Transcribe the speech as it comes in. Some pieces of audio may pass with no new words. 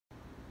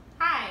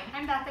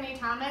I'm Bethany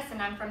Thomas, and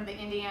I'm from the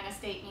Indiana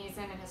State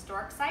Museum and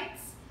Historic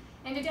Sites.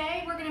 And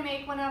today we're going to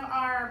make one of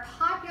our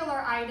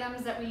popular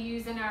items that we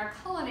use in our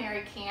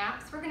culinary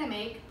camps. We're going to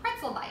make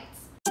pretzel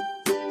bites.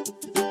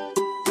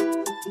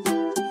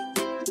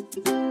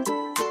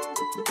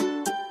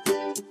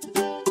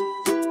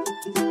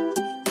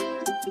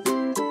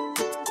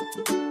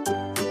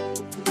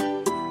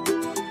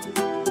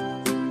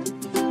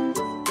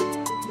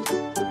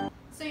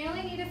 So you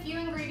only need a few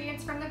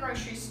ingredients from the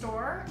grocery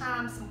store,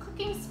 some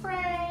cooking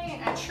spray,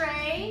 and a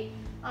tray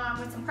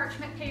with some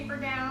parchment paper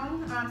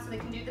down so they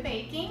can do the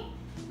baking.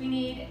 We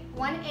need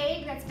 1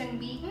 egg that's been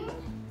beaten,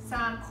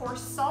 some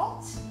coarse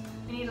salt,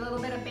 we need a little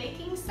bit of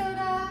baking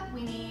soda,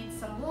 we need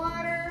some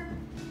water,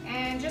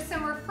 and just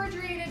some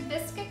refrigerated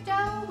biscuit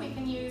dough we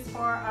can use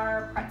for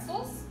our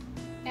pretzels.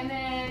 And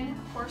then,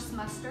 of course,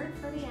 mustard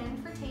for the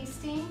end for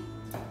tasting.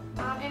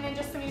 And then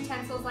just some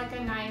utensils like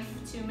a knife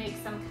to make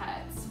some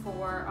cuts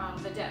for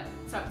the dough.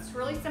 So it's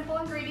really simple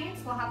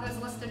ingredients. We'll have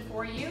those listed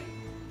for you.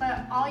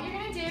 But all you're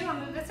going to do, I'll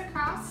move this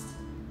across,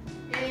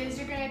 is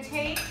you're going to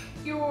take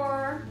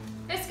your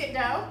biscuit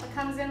dough that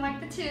comes in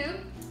like the tube,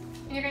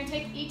 and you're going to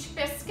take each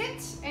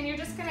biscuit and you're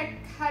just going to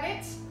cut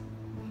it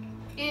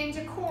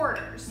into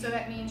quarters. So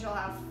that means you'll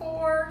have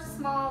 4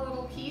 small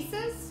little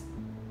pieces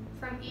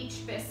from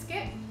each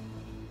biscuit.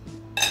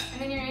 And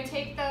then you're going to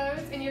take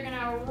those and you're going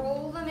to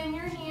roll them in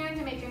your hand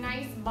to make a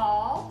nice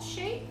ball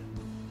shape.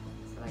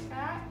 So like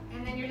that.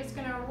 And then you're just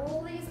going to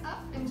roll these up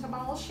into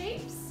ball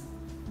shapes.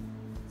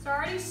 So I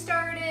already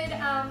started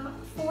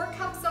 4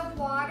 cups of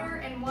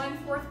water and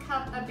 1/4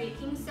 cup of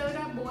baking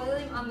soda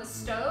boiling on the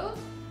stove.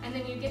 And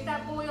then you get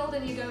that boiled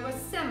and you go to a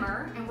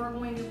simmer, and we're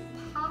going to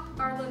pop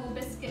our little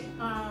biscuit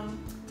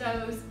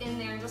doughs in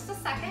there in just a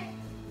second.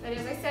 But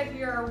as I said,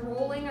 we are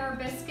rolling our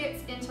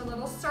biscuits into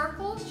little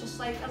circles, just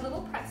like a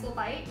little pretzel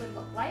bite would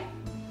look like.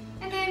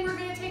 And then we're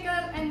going to take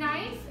a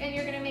knife and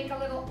you're going to make a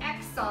little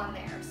X on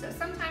there. So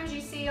sometimes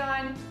you see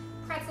on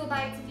pretzel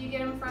bites, if you get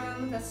them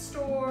from the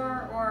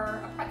store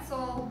or a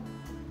pretzel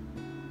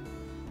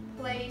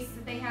place,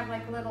 they have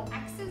like little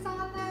X's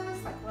on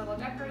those, like little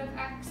decorative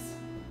X.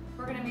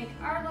 We're going to make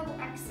our little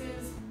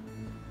X's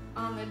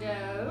on the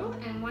dough,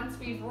 and once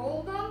we've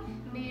rolled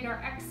them, made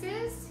our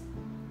X's,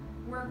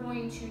 we're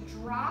going to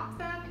drop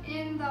them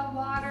in the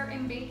water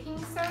and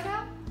baking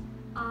soda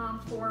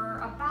for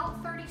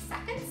about 30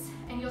 seconds,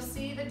 and you'll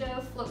see the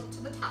dough float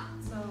to the top.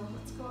 So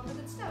let's go over to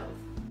the stove.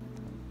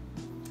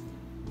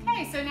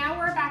 Okay, so now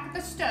we're back at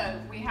the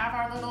stove. We have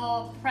our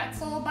little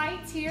pretzel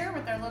bites here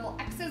with their little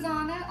X's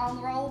on it, all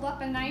rolled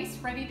up and nice,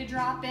 ready to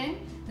drop in.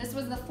 This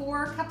was the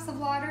 4 cups of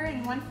water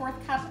and 1/4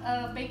 cup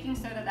of baking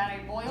soda that I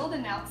boiled,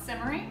 and now it's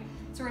simmering.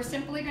 So we're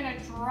simply going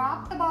to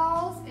drop the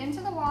balls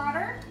into the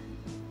water.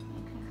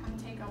 You can come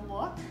take a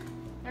look.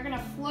 They're going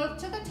to float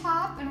to the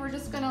top, and we're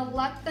just going to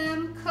let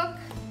them cook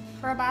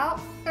for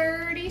about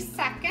 30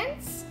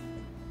 seconds.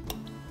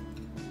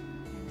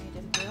 And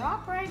they just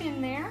drop right in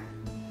there.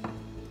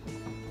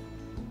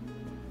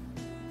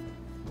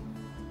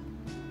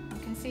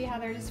 See how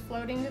they're just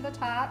floating to the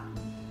top.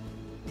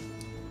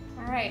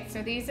 All right,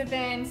 so these have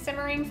been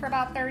simmering for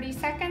about 30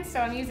 seconds,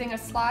 so I'm using a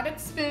slotted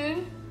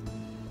spoon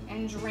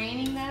and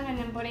draining them and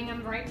then putting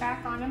them right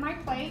back onto my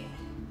plate.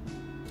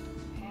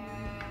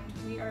 And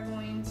we are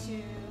going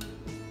to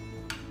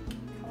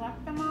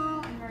collect them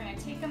all, and we're going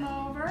to take them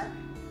over.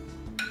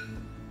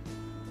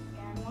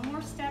 And one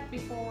more step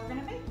before we're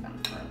going to bake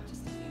them for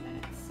just a few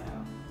minutes. So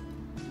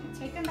I'm going to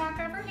take them back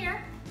over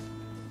here.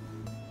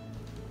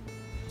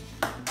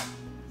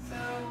 So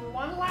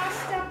one last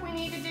step we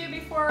need to do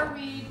before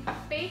we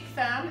bake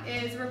them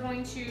is we're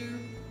going to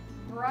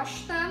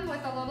brush them with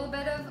a little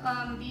bit of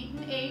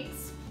beaten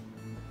eggs.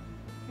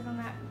 Give them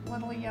that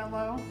little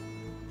yellow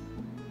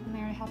in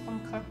there to help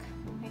them cook,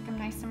 make them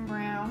nice and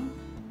brown.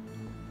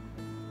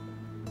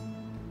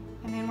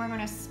 And then we're going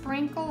to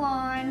sprinkle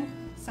on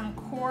some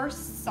coarse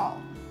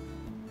salt.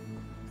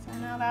 So I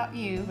don't know about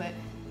you, but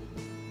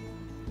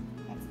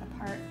that's the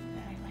part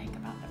that I like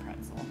about the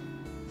pretzel.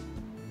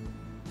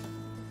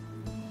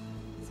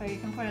 So you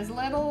can put as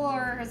little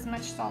or as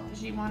much salt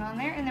as you want on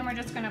there, and then we're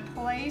just going to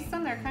place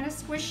them, they're kind of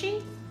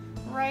squishy,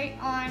 right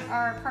on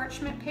our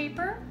parchment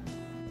paper.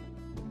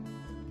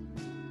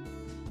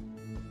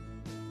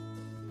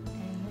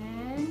 And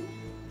then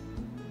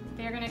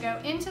they're going to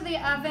go into the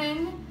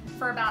oven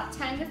for about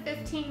 10 to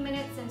 15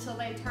 minutes until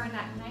they turn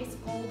that nice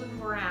golden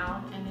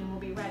brown, and then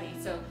we'll be ready.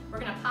 So we're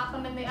going to pop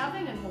them in the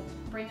oven and we'll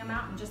bring them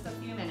out in just a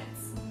few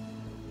minutes.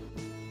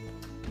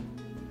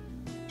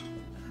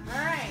 All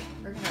right,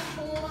 we're going to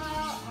pull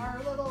out our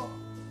little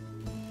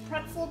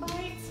pretzel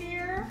bites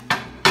here.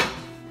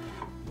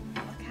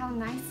 Look how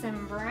nice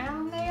and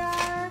brown they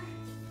are.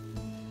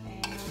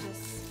 And we'll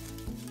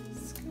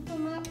just scoop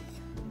them up,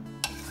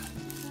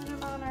 put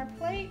them on our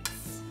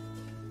plates.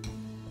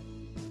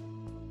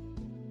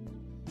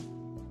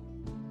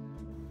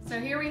 So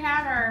here we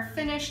have our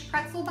finished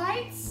pretzel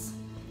bites.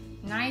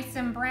 Nice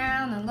and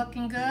brown and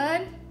looking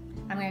good.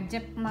 I'm going to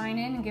dip mine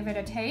in and give it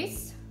a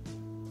taste.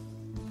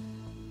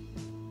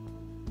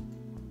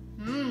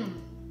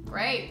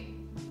 Great.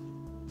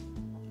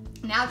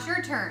 Now it's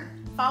your turn.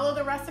 Follow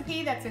the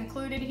recipe that's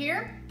included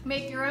here.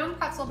 Make your own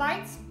pretzel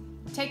bites.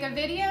 Take a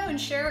video and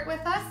share it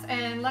with us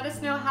and let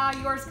us know how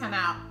yours come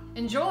out.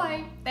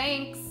 Enjoy.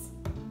 Thanks.